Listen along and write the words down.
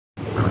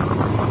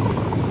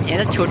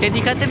এরা ছোটে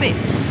দিখাতে বে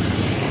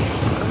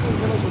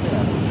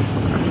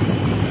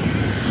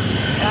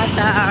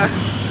tata.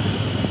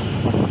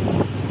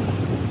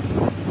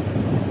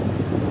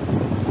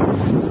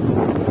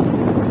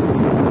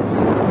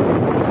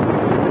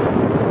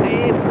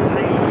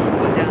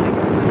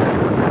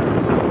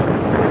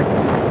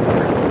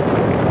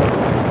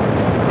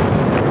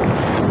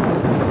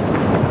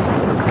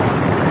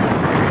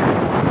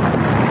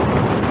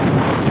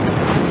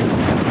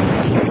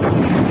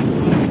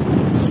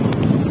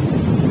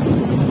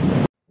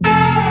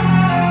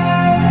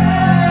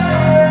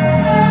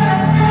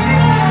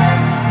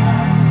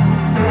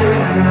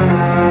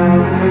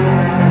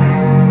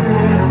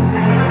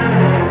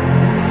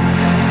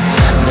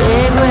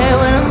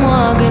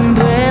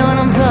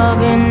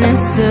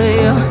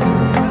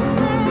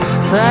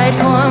 Fight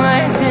for my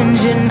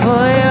attention,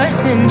 for your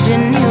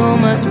ascension, you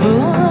must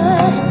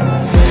prove.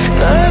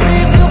 Cause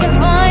if you can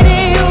find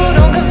it, you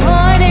don't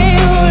confine it,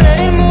 you let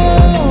it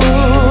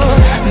move.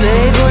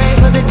 Make way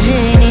for the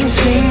genie,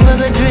 scream for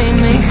the dream,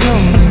 may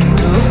come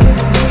true.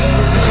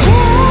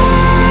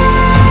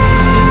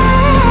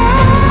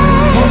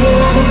 Have you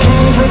ever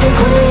played with a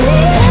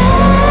queen?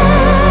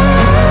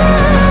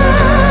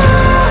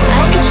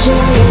 I can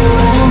show you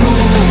what I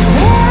mean.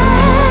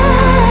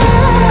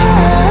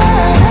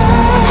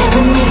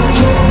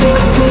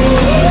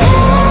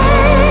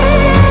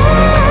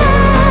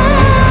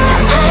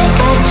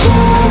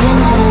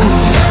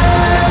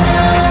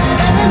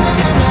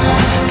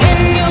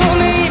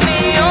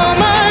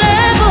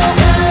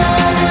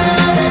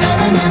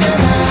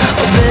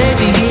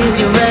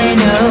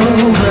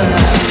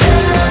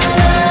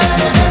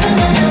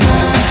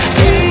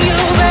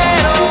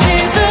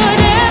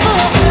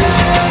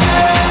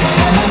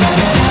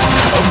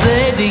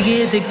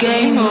 The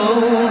game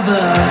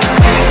over.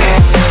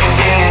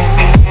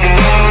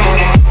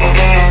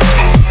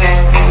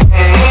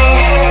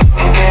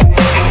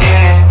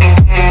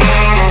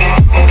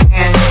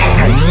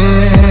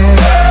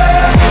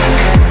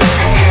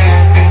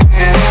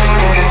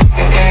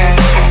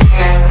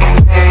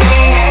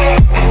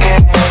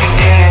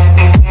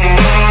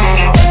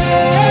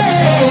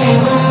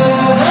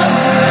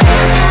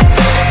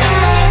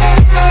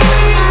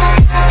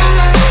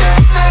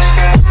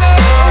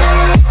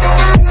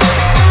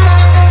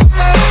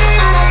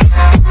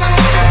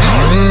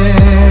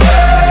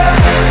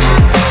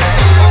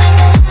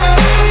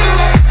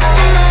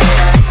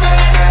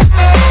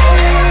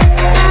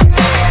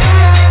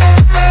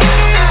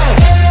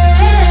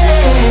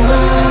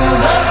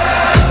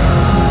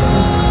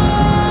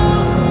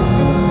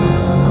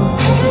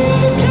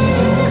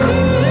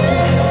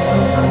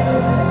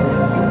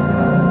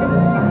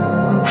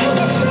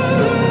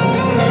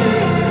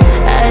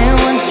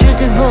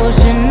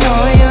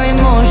 All your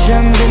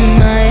emotions in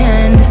my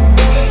hand.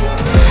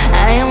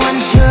 I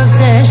want your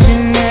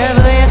obsession,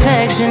 every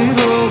affection,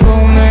 full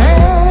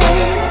command.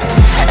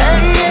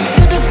 And if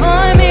you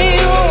define me,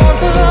 you won't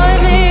survive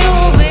me,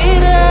 you'll be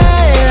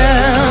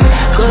there.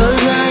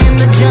 Cause I am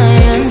the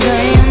giant,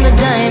 I am the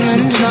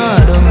diamond,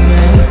 not a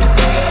man.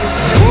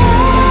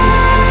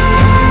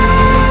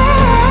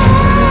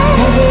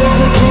 Have you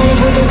ever played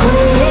with a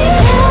queen?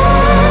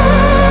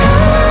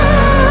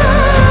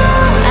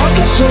 I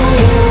can show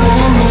you what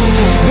I mean.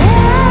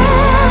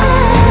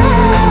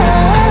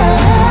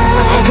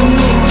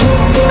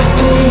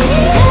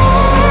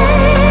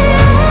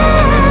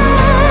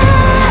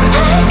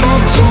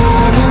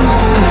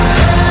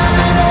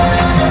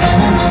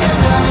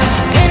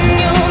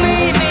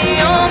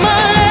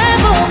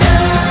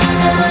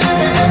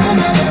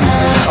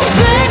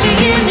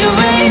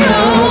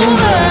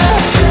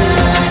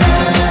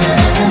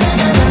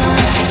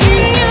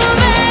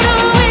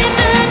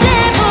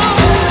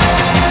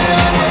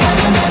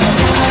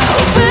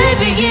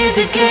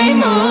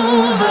 Game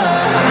over.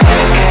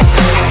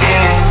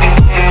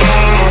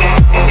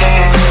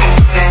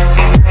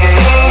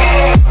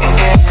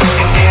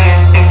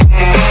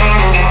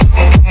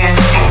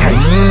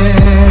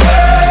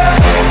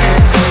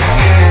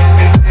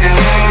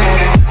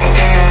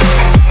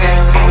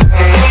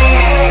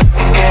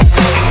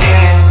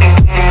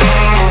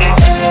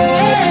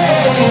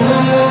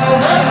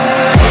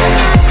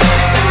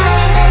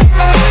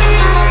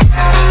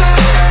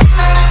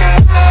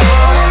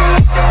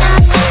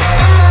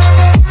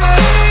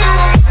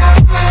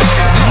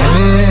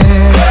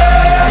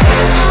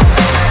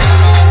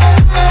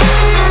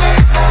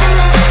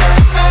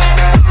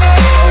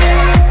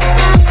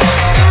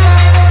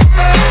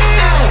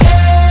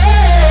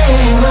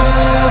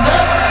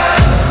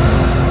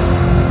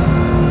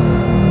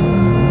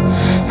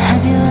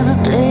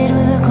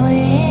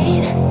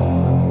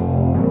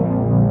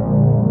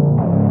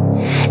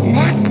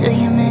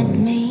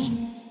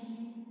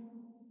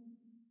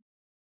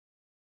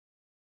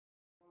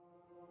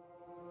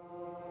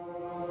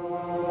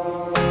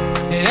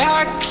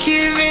 I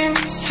give in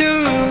to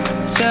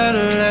the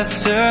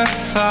lesser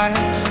fight.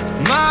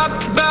 My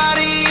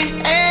body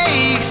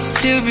aches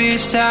to be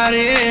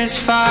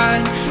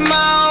satisfied.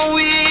 My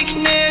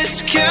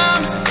weakness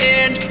comes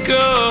and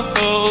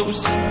goes.